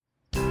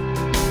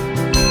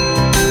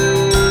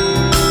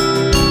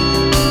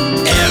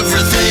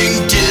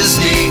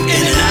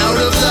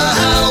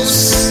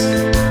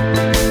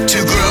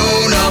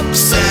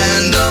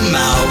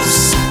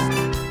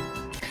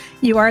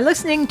You are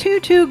listening to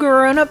Two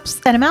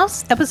Grown-Ups and a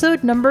Mouse,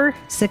 episode number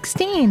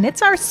 16.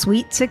 It's our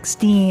Sweet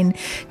 16.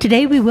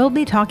 Today we will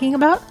be talking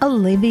about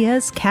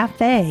Olivia's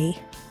Cafe.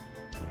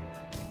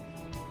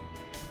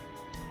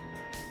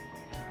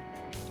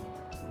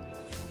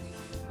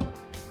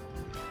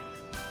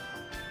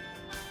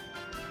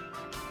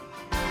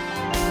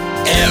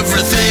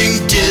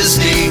 Everything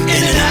Disney in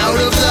and out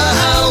of the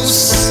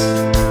house.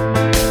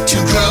 Two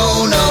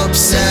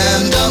grown-ups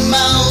and a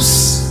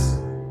mouse.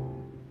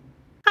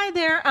 Hi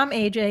there, I'm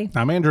AJ.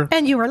 I'm Andrew.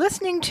 And you are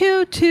listening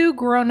to Two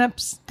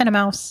Grown-Ups and a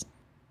Mouse.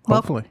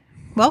 Hopefully.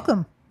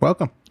 Welcome.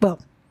 Welcome.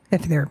 Well,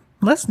 if they're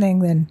listening,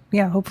 then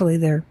yeah, hopefully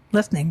they're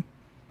listening.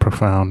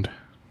 Profound.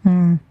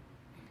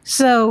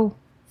 So,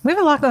 we have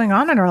a lot going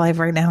on in our life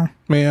right now.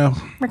 Yeah.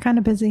 We're kind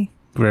of busy.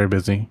 Very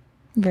busy.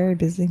 Very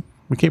busy.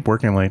 We keep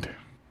working late.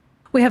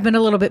 We have been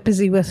a little bit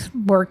busy with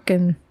work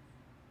and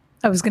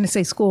I was going to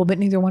say school, but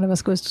neither one of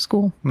us goes to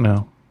school.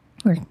 No.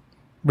 We're,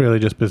 Really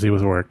just busy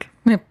with work.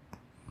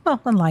 well,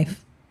 in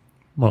life.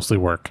 Mostly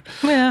work.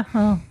 Yeah.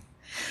 Well.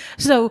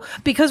 So,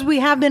 because we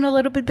have been a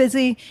little bit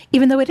busy,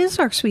 even though it is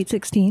our Sweet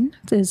 16,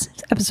 it is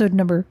episode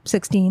number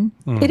 16,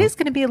 it is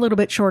going to be a little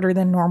bit shorter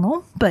than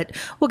normal, but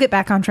we'll get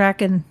back on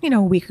track in,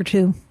 a week or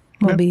two.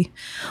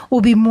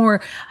 We'll be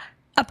more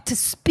up to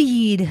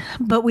speed,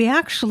 but we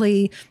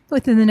actually,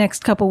 within the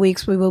next couple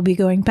weeks, we will be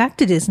going back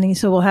to Disney,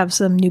 so we'll have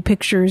some new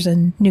pictures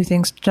and new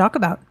things to talk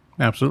about.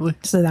 Absolutely.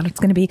 So that it's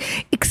going to be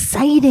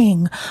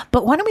exciting.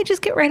 But why don't we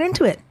just get right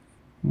into it?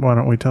 Why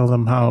don't we tell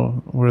them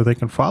where they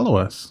can follow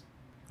us?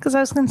 Because I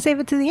was going to save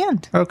it to the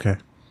end. Okay.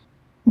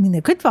 I mean,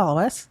 they could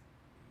follow us,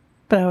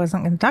 but I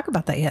wasn't going to talk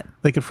about that yet.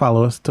 They could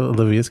follow us to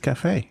Olivia's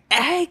Cafe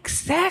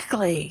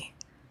Exactly.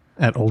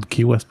 at Old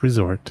Key West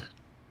Resort.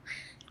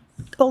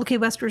 Old Key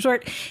West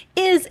Resort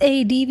is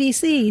a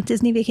DVC,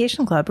 Disney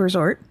Vacation Club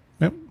resort.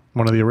 Yep.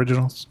 One of the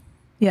originals.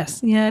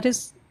 Yes. Yeah, it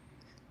is.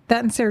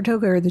 That and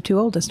Saratoga are the two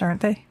oldest,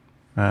 aren't they?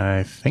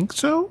 I think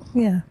so.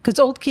 Yeah. Because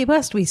Old Key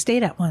West, we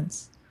stayed at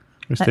once.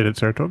 We stayed at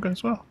Saratoga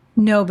as well.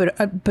 No,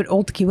 but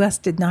Old Key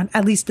West did not,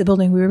 at least the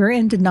building we were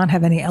in, did not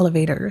have any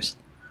elevators.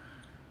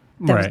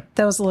 That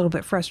was a little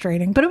bit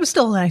frustrating, but it was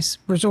still a nice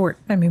resort.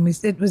 I mean,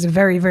 it was a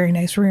very, very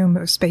nice room.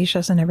 It was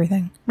spacious and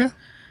everything. Yeah.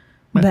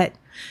 But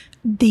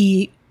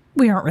we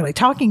aren't really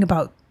talking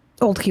about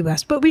Old Key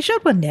West, but we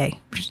should one day.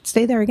 We should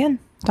stay there again,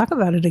 talk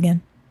about it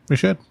again. We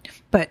should.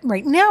 But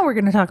right now we're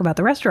going to talk about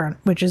the restaurant,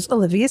 which is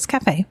Olivia's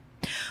Cafe,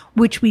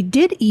 which we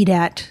did eat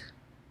at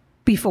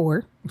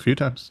before. A few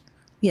times.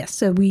 Yes,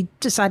 so we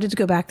decided to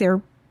go back there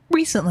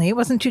recently. It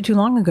wasn't too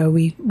long ago.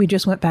 We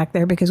just went back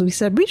there because we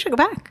said we should go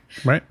back.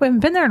 Right. We haven't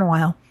been there in a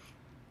while.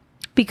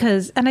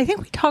 And I think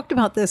we talked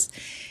about this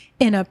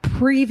in a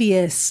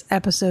previous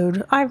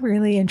episode. I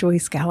really enjoy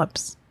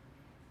scallops.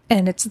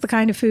 And it's the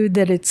kind of food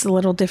that it's a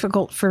little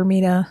difficult for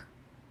me to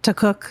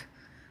cook.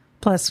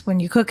 Plus,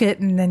 when you cook it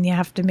and then you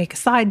have to make a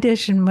side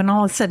dish, and when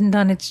all is said and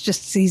done, it's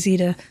just as easy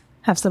to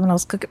have someone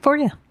else cook it for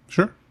you.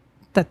 Sure.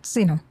 That's,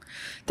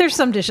 there's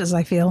some dishes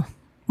I feel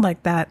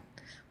like that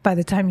by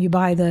the time you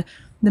buy the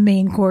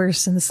main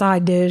course and the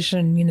side dish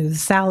and, the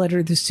salad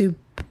or the soup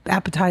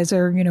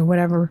appetizer,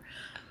 whatever.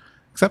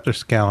 Except there's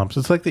scallops.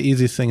 It's like the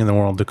easiest thing in the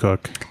world to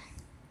cook.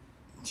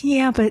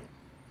 Yeah, but,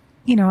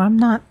 I'm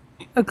not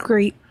a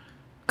great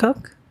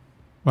cook.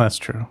 Well, that's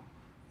true.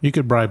 You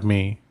could bribe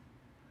me.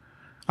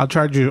 I'll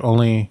charge you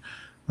only,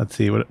 let's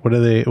see, what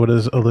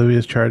does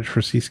Olivia's charge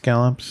for sea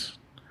scallops?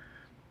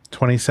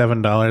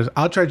 $27.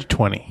 I'll charge you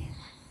 $20.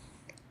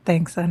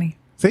 Thanks, honey.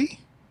 See?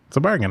 It's a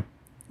bargain.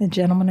 A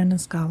gentleman and a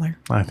scholar.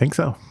 I think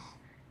so.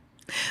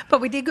 But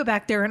we did go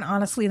back there, and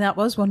honestly, that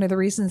was one of the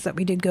reasons that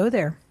we did go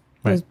there.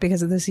 Right. Was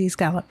because of the sea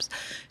scallops.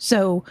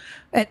 So,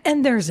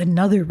 and there's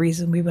another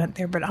reason we went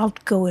there, but I'll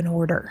go in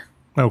order.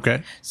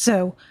 Okay.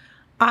 So,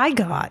 I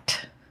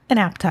got an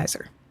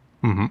appetizer.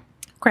 Mm-hmm.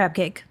 Crab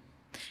cake.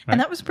 Right. And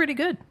that was pretty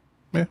good.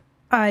 Yeah.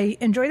 I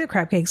enjoy the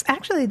crab cakes.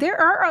 Actually, there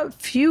are a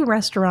few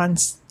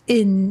restaurants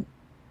in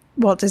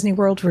Walt Disney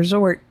World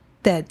Resort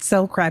that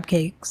sell crab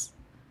cakes.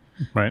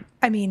 Right.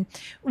 I mean,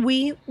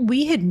 we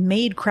had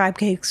made crab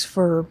cakes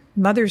for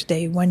Mother's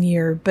Day one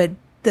year, but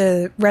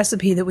the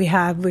recipe that we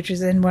have, which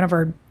is in one of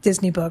our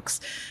Disney books,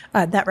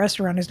 that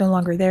restaurant is no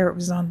longer there. It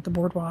was on the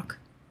boardwalk.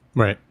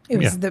 Right. It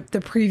was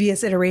the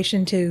previous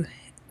iteration to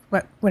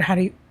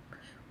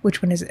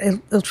which one is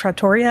it? Il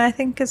Trattoria, I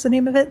think is the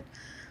name of it.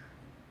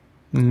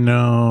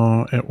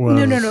 No, it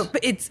was... No.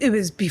 But it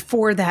was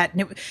before that.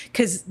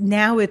 Because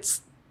now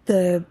it's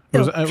the...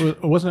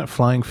 Wasn't it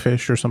Flying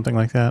Fish or something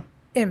like that?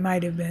 It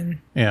might have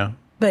been. Yeah.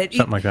 But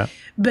something like that.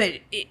 But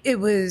it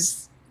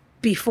was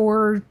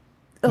before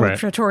Il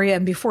Trattoria,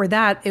 and before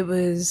that, it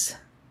was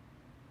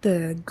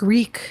the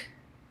Greek...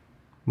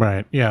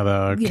 Right. Yeah,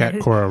 the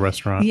Cat Cora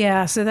restaurant.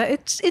 Yeah, so that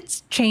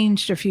it's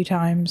changed a few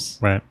times.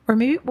 Right. Or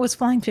maybe it was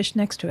Flying Fish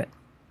next to it.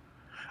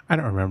 I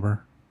don't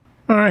remember.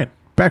 All right.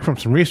 Back from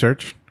some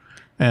research.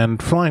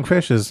 And Flying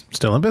Fish is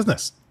still in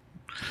business.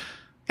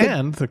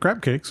 And the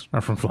crab cakes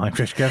are from Flying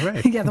Fish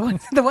Cafe. Yeah, the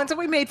ones that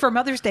we made for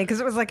Mother's Day, because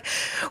it was like,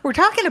 we're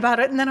talking about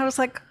it, and then I was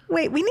like,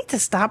 wait, we need to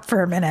stop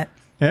for a minute.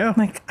 Yeah.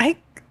 Like, I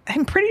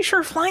I'm pretty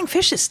sure Flying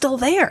Fish is still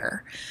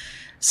there.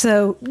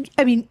 So,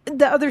 I mean,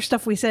 the other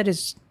stuff we said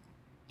is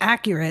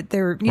accurate.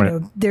 There,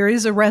 there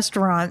is a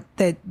restaurant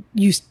that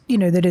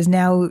that is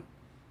now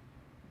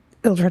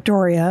Il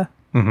Trattoria,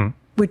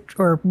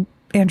 or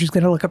Andrew's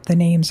going to look up the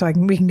name so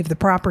we can give the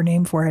proper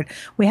name for it.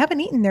 We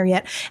haven't eaten there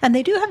yet, and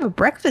they do have a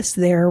breakfast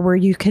there where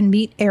you can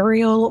meet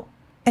Ariel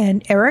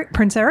and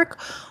Prince Eric,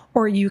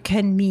 or you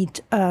can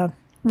meet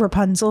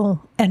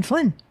Rapunzel and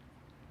Flynn.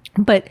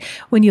 But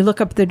when you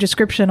look up the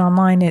description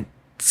online, it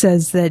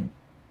says that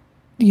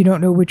you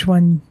don't know which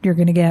one you're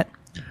going to get.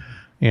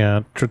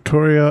 Yeah,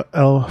 Trattoria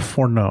El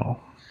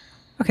Forno.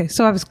 Okay,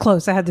 so I was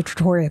close. I had the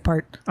Trattoria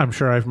part. I'm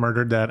sure I've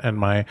murdered that, and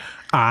my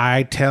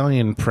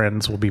Italian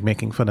friends will be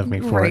making fun of me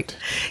for it.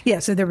 Yeah,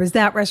 so there was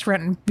that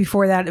restaurant, and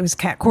before that it was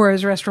Cat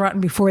Cora's restaurant,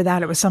 and before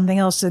that it was something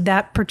else. So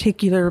that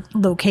particular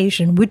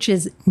location, which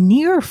is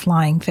near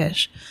Flying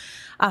Fish,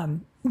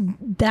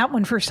 that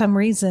one, for some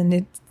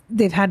reason,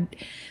 they've had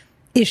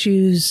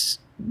issues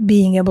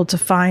being able to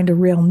find a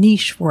real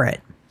niche for it.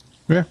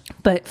 Yeah.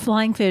 But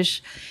Flying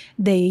Fish,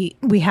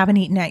 we haven't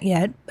eaten that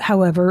yet.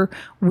 However,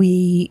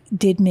 we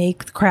did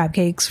make the crab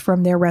cakes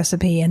from their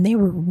recipe, and they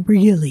were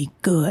really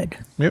good.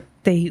 Yep.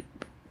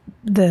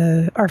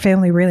 Our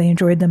family really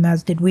enjoyed them,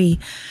 as did we.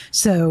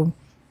 So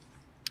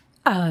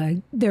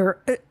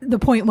the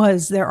point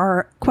was there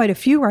are quite a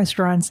few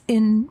restaurants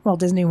in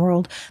Walt Disney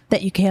World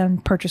that you can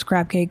purchase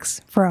crab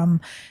cakes from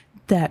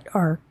that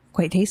are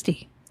quite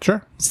tasty.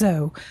 Sure.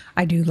 So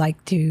I do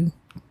like to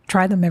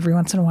try them every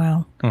once in a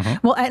while.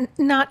 Well, and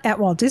not at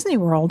Walt Disney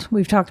World.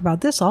 We've talked about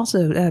this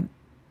also at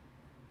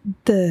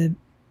the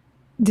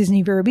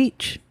Disney Vero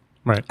Beach.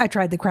 Right. I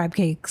tried the crab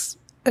cakes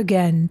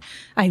again.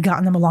 I'd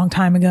gotten them a long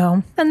time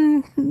ago,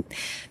 and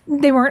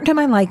they weren't to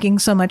my liking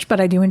so much, but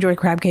I do enjoy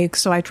crab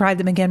cakes. So I tried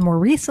them again more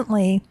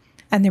recently,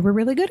 and they were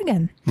really good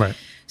again. Right.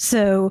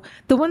 So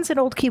the ones at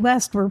Old Key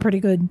West were pretty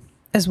good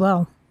as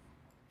well.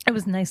 It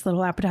was a nice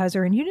little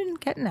appetizer, and you didn't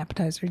get an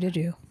appetizer, did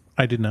you?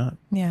 I did not.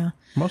 Yeah.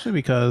 Mostly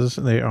because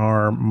they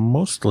are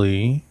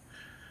mostly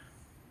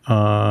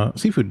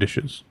seafood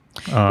dishes.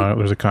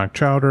 There's a conch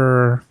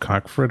chowder,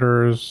 conch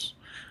fritters.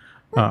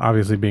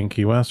 Obviously, being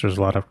Key West, there's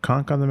a lot of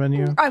conch on the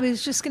menu. I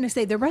was just going to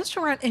say, the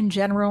restaurant in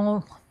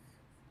general,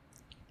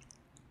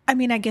 I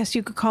mean, I guess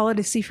you could call it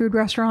a seafood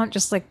restaurant,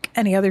 just like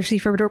any other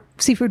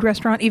seafood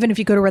restaurant. Even if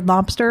you go to Red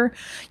Lobster,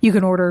 you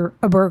can order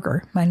a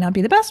burger. Might not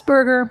be the best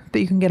burger,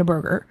 but you can get a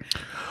burger.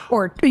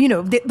 Or,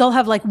 they'll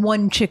have like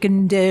one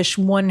chicken dish,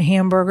 one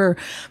hamburger,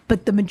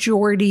 but the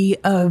majority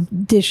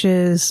of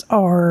dishes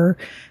are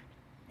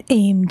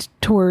aimed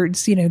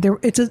towards,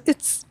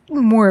 it's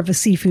more of a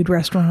seafood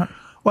restaurant.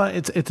 Well,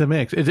 it's a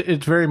mix.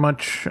 It's very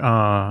much,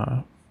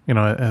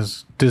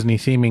 as Disney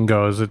theming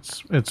goes,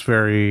 it's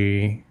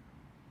very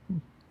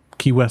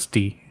Key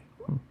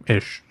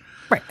Westy-ish.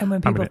 Right. And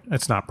when people...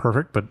 it's not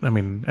perfect, but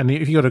and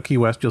if you go to Key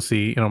West, you'll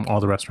see, all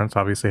the restaurants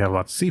obviously have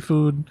lots of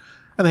seafood,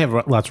 and they have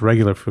lots of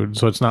regular food.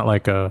 So it's not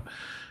like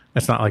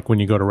when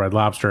you go to Red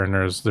Lobster and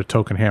there's the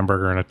token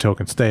hamburger and a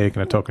token steak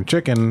and a token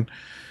chicken,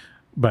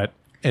 but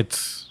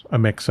it's a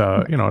mix.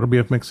 It'll be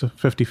a mix of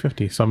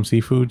 50-50. Some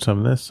seafood,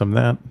 some this, some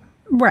that.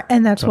 Right.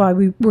 And that's why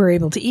we were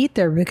able to eat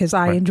there, because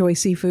I enjoy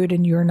seafood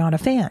and you're not a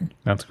fan.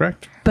 That's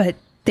correct. But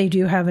they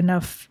do have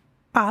enough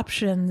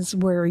options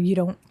where you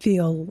don't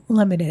feel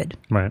limited.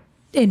 Right.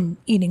 In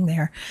eating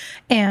there.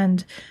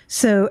 And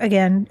so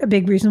again, a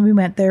big reason we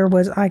went there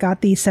was I got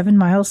the 7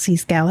 Mile sea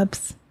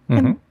scallops,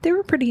 and they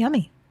were pretty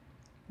yummy.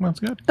 That's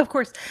good. Of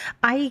course,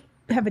 I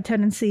have a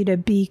tendency to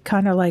be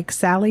kind of like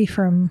Sally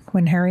from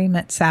When Harry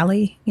Met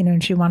Sally,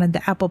 and she wanted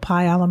the apple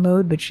pie a la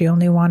mode, but she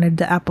only wanted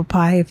the apple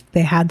pie if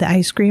they had the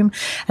ice cream,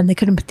 and they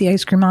couldn't put the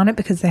ice cream on it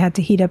because they had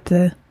to heat up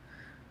the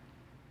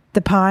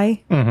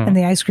pie and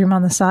the ice cream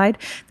on the side.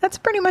 That's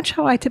pretty much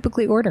how I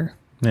typically order.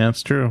 Yeah,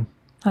 that's true.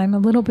 I'm a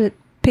little bit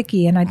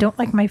picky, and I don't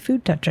like my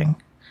food touching.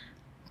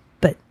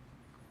 But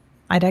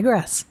I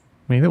digress.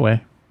 Either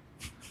way.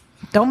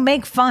 Don't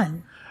make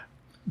fun.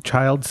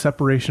 Child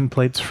separation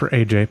plates for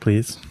AJ,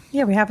 please.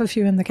 Yeah, we have a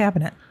few in the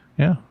cabinet.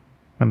 Yeah.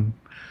 And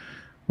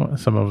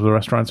some of the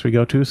restaurants we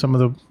go to, some of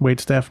the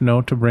wait staff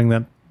know to bring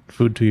that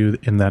food to you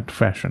in that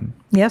fashion.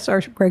 Yes,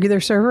 our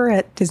regular server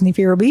at Disney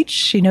Vero Beach,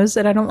 she knows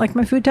that I don't like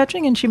my food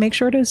touching, and she makes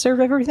sure to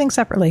serve everything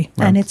separately.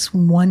 Right. And it's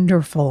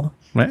wonderful.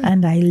 Right.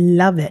 And I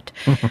love it.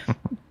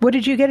 What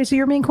did you get as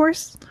your main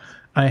course?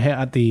 I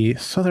had the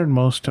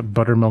southernmost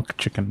buttermilk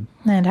chicken.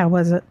 And how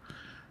was it?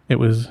 It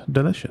was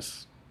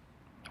delicious.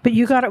 But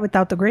you got it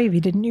without the gravy,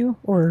 didn't you?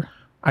 Or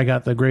I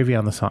got the gravy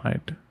on the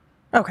side.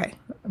 Okay.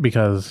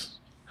 Because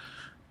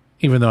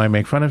even though I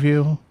make fun of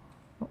you,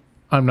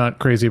 I'm not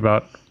crazy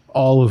about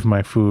all of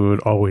my food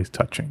always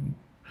touching.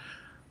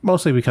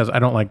 Mostly because I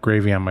don't like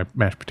gravy on my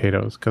mashed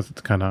potatoes, because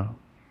it's kind of...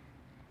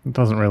 It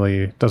doesn't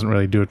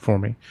really do it for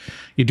me.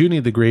 You do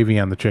need the gravy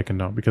on the chicken,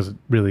 though, because it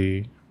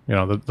really,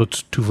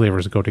 the two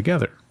flavors go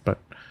together. But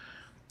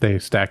they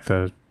stack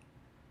they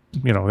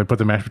put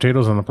the mashed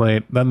potatoes on the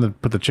plate, then they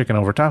put the chicken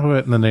over top of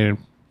it, and then they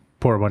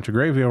pour a bunch of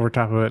gravy over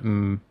top of it,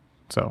 and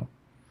so.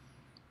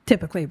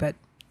 Typically, but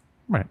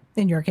Right.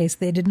 In your case,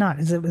 they did not,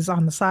 as it was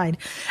on the side.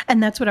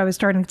 And that's what I was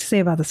starting to say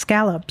about the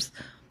scallops.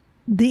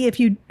 If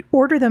you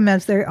order them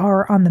as they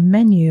are on the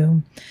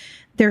menu,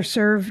 they're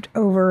served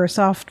over a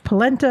soft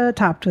polenta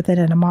topped with an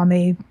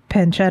edamame,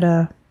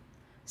 pancetta,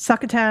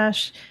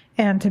 succotash,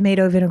 and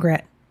tomato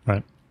vinaigrette.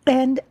 Right.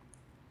 And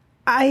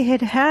I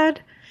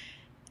had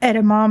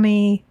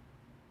edamame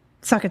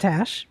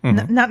succotash,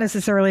 not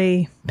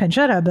necessarily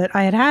pancetta, but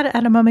I had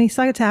edamame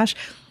succotash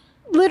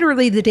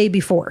literally the day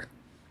before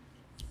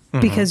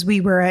because we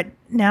were at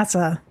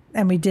NASA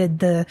and we did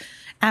the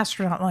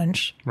astronaut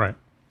lunch. Right.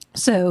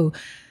 So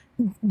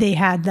they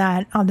had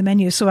that on the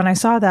menu. So when I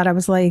saw that, I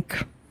was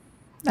like,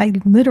 I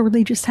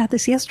literally just had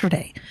this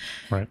yesterday.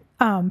 Right.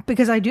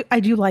 Because I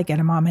do like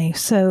edamame.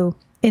 So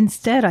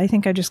instead, I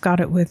think I just got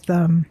it with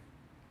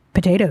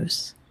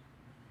potatoes.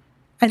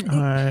 And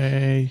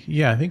I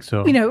think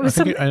so. You know, it was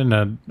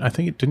I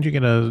think didn't you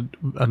get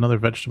another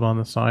vegetable on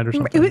the side or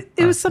something?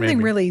 It was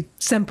something really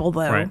simple,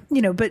 though. Right.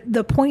 You know, but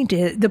the point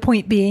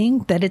being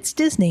that it's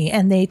Disney,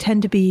 and they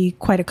tend to be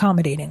quite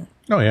accommodating.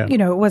 Oh yeah. You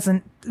know, it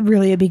wasn't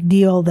really a big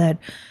deal that,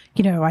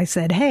 you know, I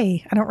said,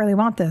 "Hey, I don't really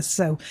want this."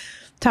 So,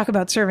 talk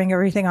about serving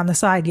everything on the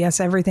side. Yes,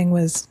 everything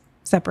was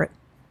separate.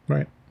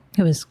 Right.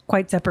 It was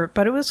quite separate,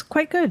 but it was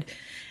quite good.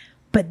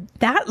 But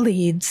that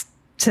leads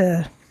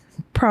to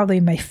probably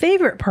my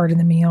favorite part of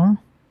the meal,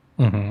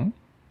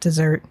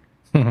 dessert.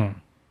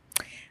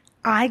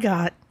 I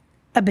got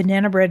a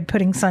banana bread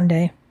pudding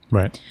sundae.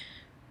 Right.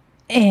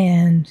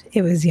 And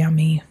it was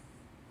yummy.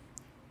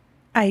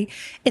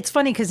 It's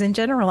funny because in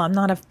general, I'm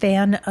not a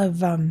fan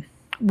of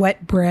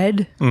wet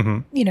bread,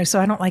 you know,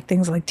 so I don't like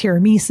things like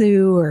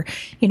tiramisu or,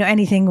 you know,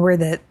 anything where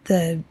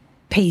the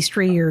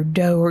pastry or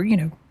dough or, you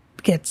know,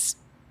 gets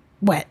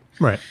wet.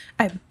 Right.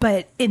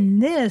 But in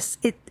this,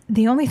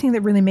 the only thing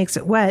that really makes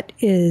it wet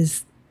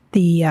is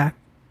the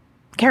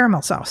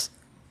caramel sauce.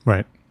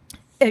 Right.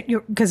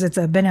 Because it's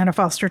a banana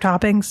Foster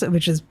toppings,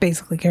 which is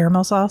basically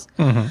caramel sauce.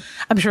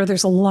 I'm sure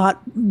there's a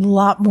lot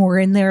more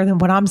in there than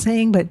what I'm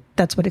saying, but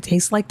that's what it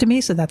tastes like to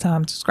me. So that's how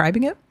I'm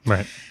describing it.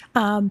 Right.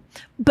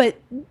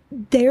 But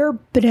their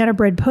banana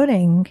bread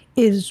pudding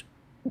is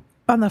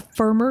on the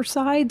firmer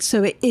side.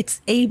 So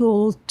it's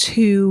able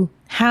to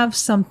have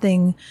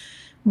something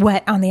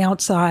wet on the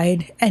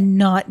outside and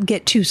not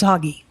get too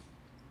soggy.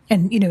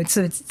 And, you know,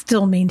 so it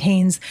still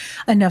maintains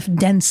enough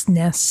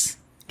denseness.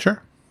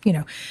 Sure. You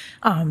know,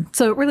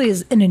 so it really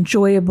is an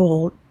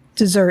enjoyable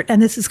dessert.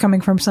 And this is coming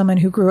from someone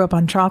who grew up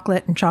on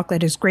chocolate, and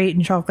chocolate is great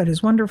and chocolate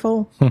is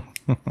wonderful.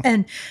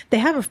 And they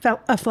have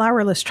a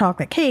flourless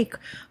chocolate cake,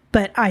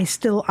 but I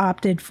still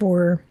opted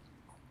for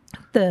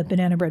the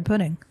banana bread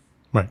pudding.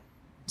 Right.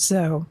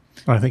 So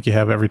I think you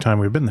have every time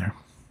we've been there.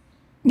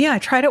 yeah, I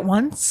tried it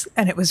once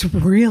and it was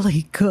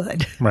really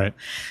good. Right.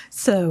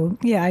 So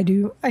yeah, I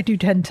do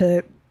tend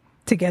to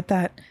get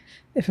that.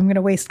 If I'm going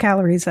to waste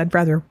calories, I'd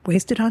rather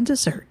waste it on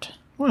dessert.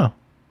 Well,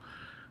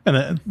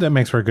 and that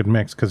makes for a good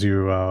mix because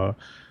you,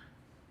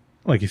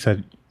 like you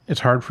said, it's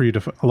hard for you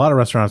to. A lot of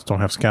restaurants don't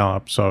have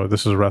scallops, so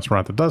this is a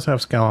restaurant that does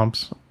have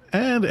scallops,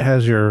 and it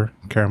has your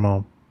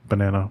caramel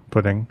banana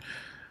pudding,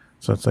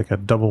 so it's like a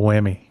double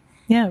whammy.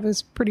 Yeah, it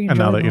was pretty And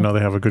enjoyable. now that you know they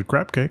have a good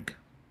crab cake,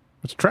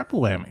 it's a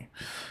triple whammy.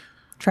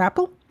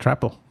 Trapple?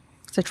 Triple.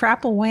 It's a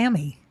trapple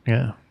whammy.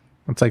 Yeah,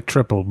 it's like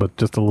triple, but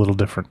just a little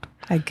different.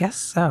 I guess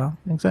so.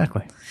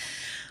 Exactly.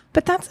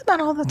 But that's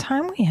about all the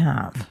time we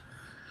have.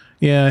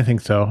 Yeah, I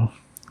think so.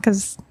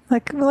 Because,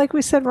 like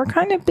we said, we're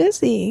kind of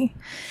busy.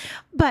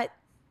 But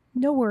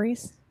no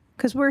worries,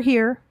 because we're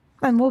here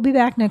and we'll be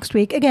back next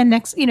week. Again,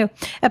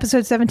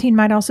 episode 17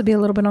 might also be a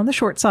little bit on the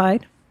short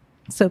side.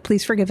 So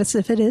please forgive us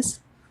if it is.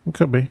 It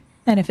could be.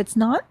 And if it's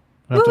not,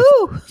 We'll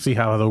woo! have to see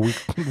how the week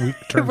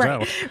turns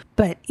out.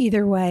 But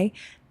either way,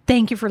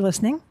 thank you for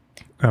listening.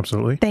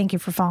 Absolutely. Thank you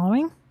for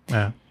following.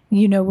 Yeah.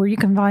 You know where you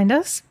can find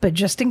us, but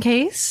just in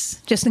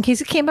case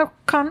it came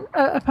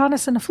upon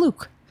us in a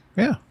fluke.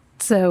 Yeah.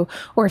 So,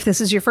 or if this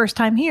is your first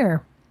time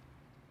here,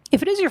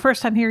 if it is your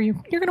first time here, you're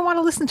going to want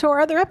to listen to our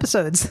other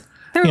episodes.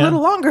 They're a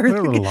little longer. They're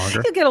a little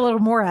longer. You'll get a little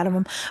more out of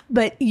them.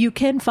 But you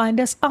can find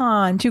us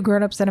on Two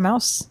Grown-Ups and a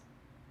Mouse.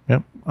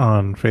 Yep.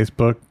 On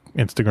Facebook,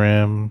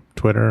 Instagram,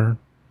 Twitter,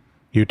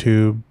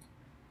 YouTube.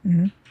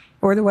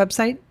 Or the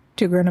website,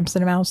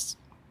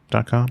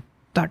 twogrownupsandamouse.com.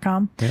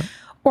 .com. Yep.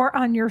 Or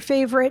on your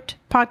favorite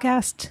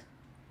podcast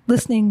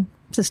listening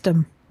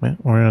system. Yeah.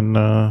 We're on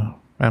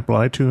Apple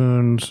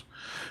iTunes,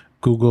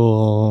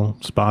 Google,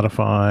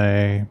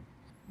 Spotify.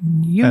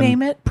 You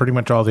name it. Pretty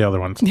much all the other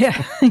ones.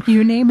 Yeah,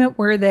 you name it,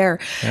 we're there.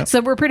 Yep.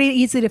 So we're pretty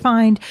easy to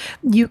find.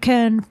 You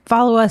can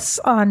follow us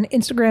on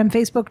Instagram,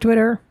 Facebook,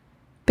 Twitter,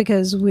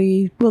 because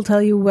we will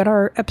tell you what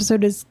our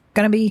episode is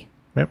going to be.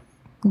 Yep.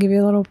 I'll give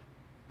you a little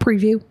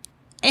preview.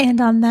 And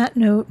on that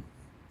note,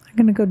 I'm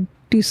going to go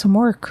do some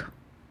work.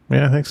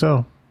 Yeah, I think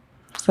so.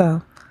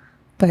 So,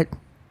 but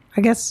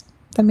I guess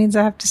that means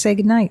I have to say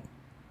goodnight.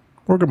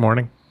 Or good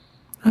morning.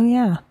 Oh,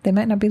 yeah. They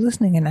might not be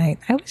listening at night.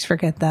 I always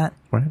forget that.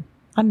 Right.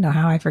 I don't know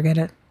how I forget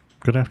it.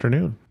 Good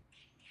afternoon.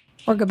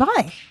 Or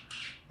goodbye.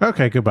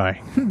 Okay,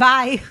 goodbye.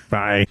 Bye.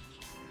 Bye.